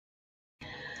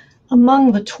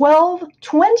Among the 12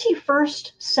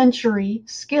 21st century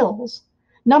skills,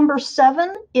 number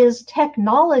 7 is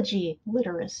technology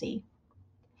literacy.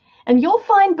 And you'll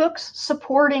find books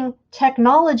supporting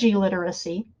technology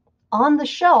literacy on the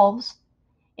shelves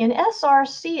in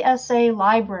SRCSA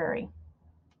Library.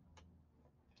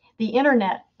 The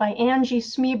Internet by Angie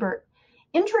Smeebert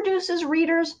introduces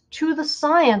readers to the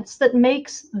science that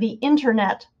makes the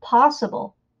Internet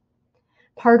possible.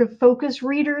 Part of Focus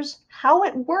Reader's How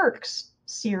It Works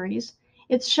series,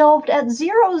 it's shelved at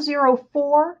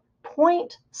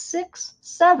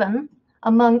 004.67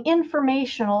 among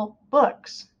informational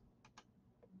books.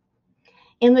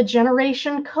 In the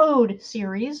Generation Code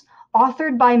series,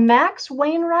 authored by Max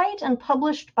Wainwright and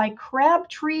published by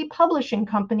Crabtree Publishing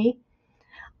Company,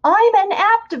 I'm an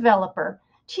App Developer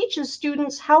teaches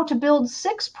students how to build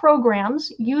 6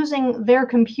 programs using their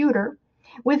computer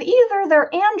with either their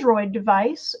Android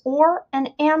device or an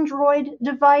Android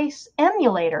device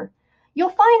emulator. You'll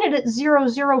find it at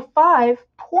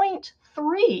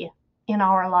 005.3 in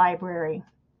our library.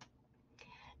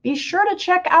 Be sure to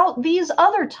check out these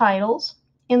other titles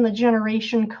in the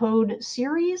Generation Code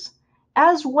series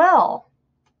as well.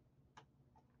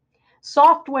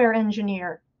 Software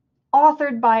Engineer,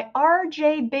 authored by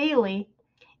R.J. Bailey,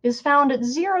 is found at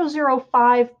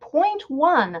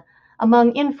 005.1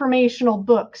 among informational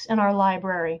books in our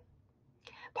library.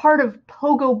 Part of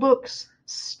Pogo Books'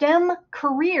 STEM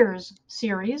Careers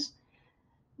series,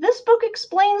 this book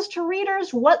explains to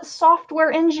readers what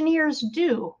software engineers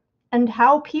do and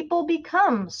how people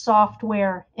become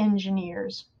software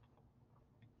engineers.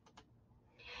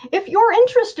 If you're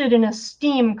interested in a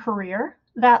STEAM career,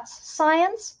 that's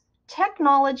science,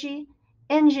 technology,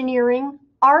 engineering,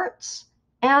 arts,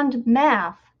 and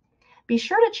math, be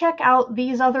sure to check out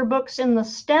these other books in the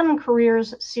STEM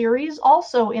Careers series,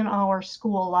 also in our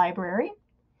school library.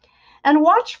 And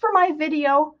watch for my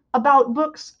video about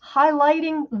books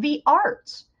highlighting the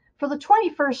arts for the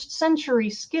 21st century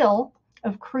skill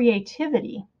of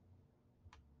creativity.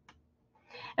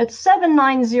 At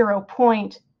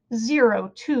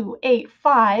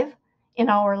 790.0285 in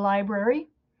our library,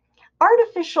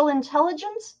 Artificial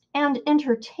Intelligence and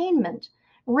Entertainment,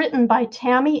 written by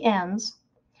Tammy Enns,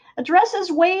 addresses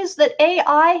ways that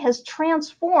AI has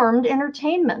transformed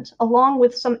entertainment, along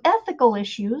with some ethical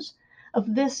issues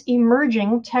of this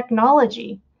emerging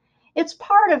technology. It's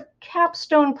part of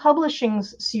Capstone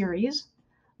Publishing's series,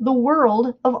 The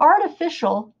World of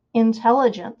Artificial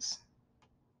Intelligence.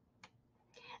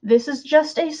 This is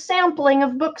just a sampling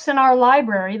of books in our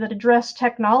library that address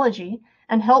technology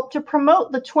and help to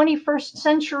promote the 21st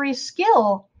century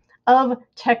skill of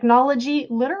technology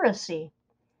literacy.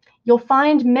 You'll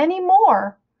find many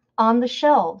more on the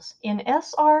shelves in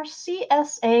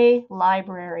SRCSA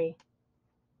Library.